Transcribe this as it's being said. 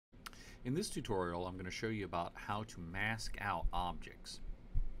In this tutorial, I'm going to show you about how to mask out objects.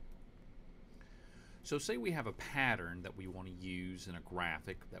 So say we have a pattern that we want to use in a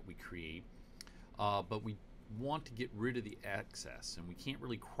graphic that we create, but we want to get rid of the excess and we can't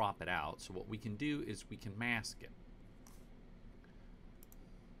really crop it out. So what we can do is we can mask it.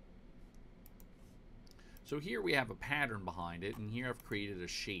 So here we have a pattern behind it, and here I've created a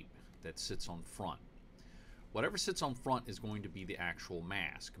shape that sits on front. Whatever sits on front is going to be the actual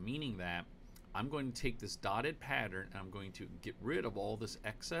mask, meaning that I'm going to take this dotted pattern and I'm going to get rid of all this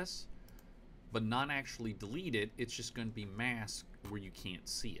excess, but not actually delete it. It's just going to be masked where you can't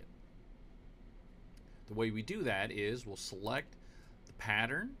see it. The way we do that is we'll select the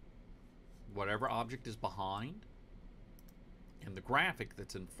pattern, whatever object is behind, and the graphic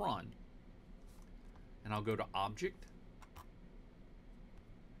that's in front, and I'll go to Object,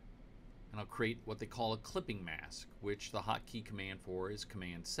 and I'll create what they call a clipping mask, which the hotkey command for is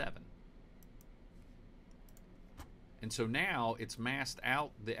Command 7. And so now it's masked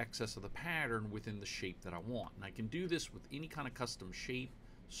out the excess of the pattern within the shape that I want. And I can do this with any kind of custom shape,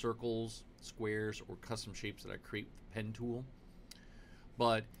 circles, squares, or custom shapes that I create with the pen tool.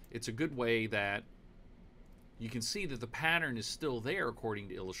 But it's a good way that you can see that the pattern is still there according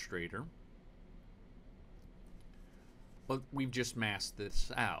to Illustrator, but we've just masked this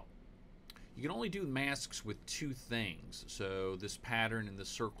out. You can only do masks with two things. So this pattern and this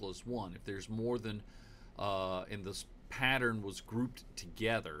circle is one. If there's more than, and this pattern was grouped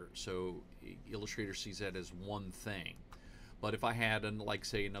together, so Illustrator sees that as one thing. But if I had, like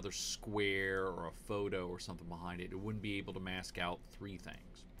say, another square or a photo or something behind it, it wouldn't be able to mask out three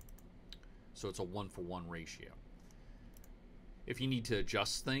things. So it's a 1-for-1 ratio. If you need to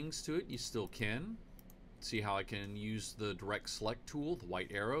adjust things to it, you still can. See how I can use the direct select tool, the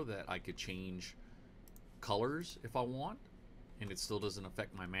white arrow, that I could change colors if I want, and it still doesn't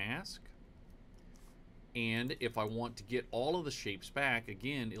affect my mask. And if I want to get all of the shapes back,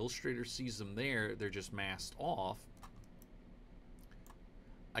 again, Illustrator sees them there, they're just masked off.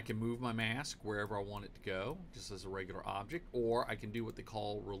 I can move my mask wherever I want it to go, just as a regular object, or I can do what they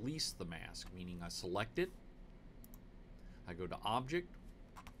call release the mask, meaning I select it, I go to Object,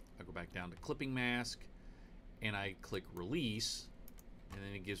 I go back down to Clipping Mask, and I click Release, and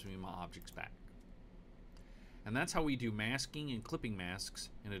then it gives me my objects back. And that's how we do masking and clipping masks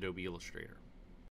in Adobe Illustrator.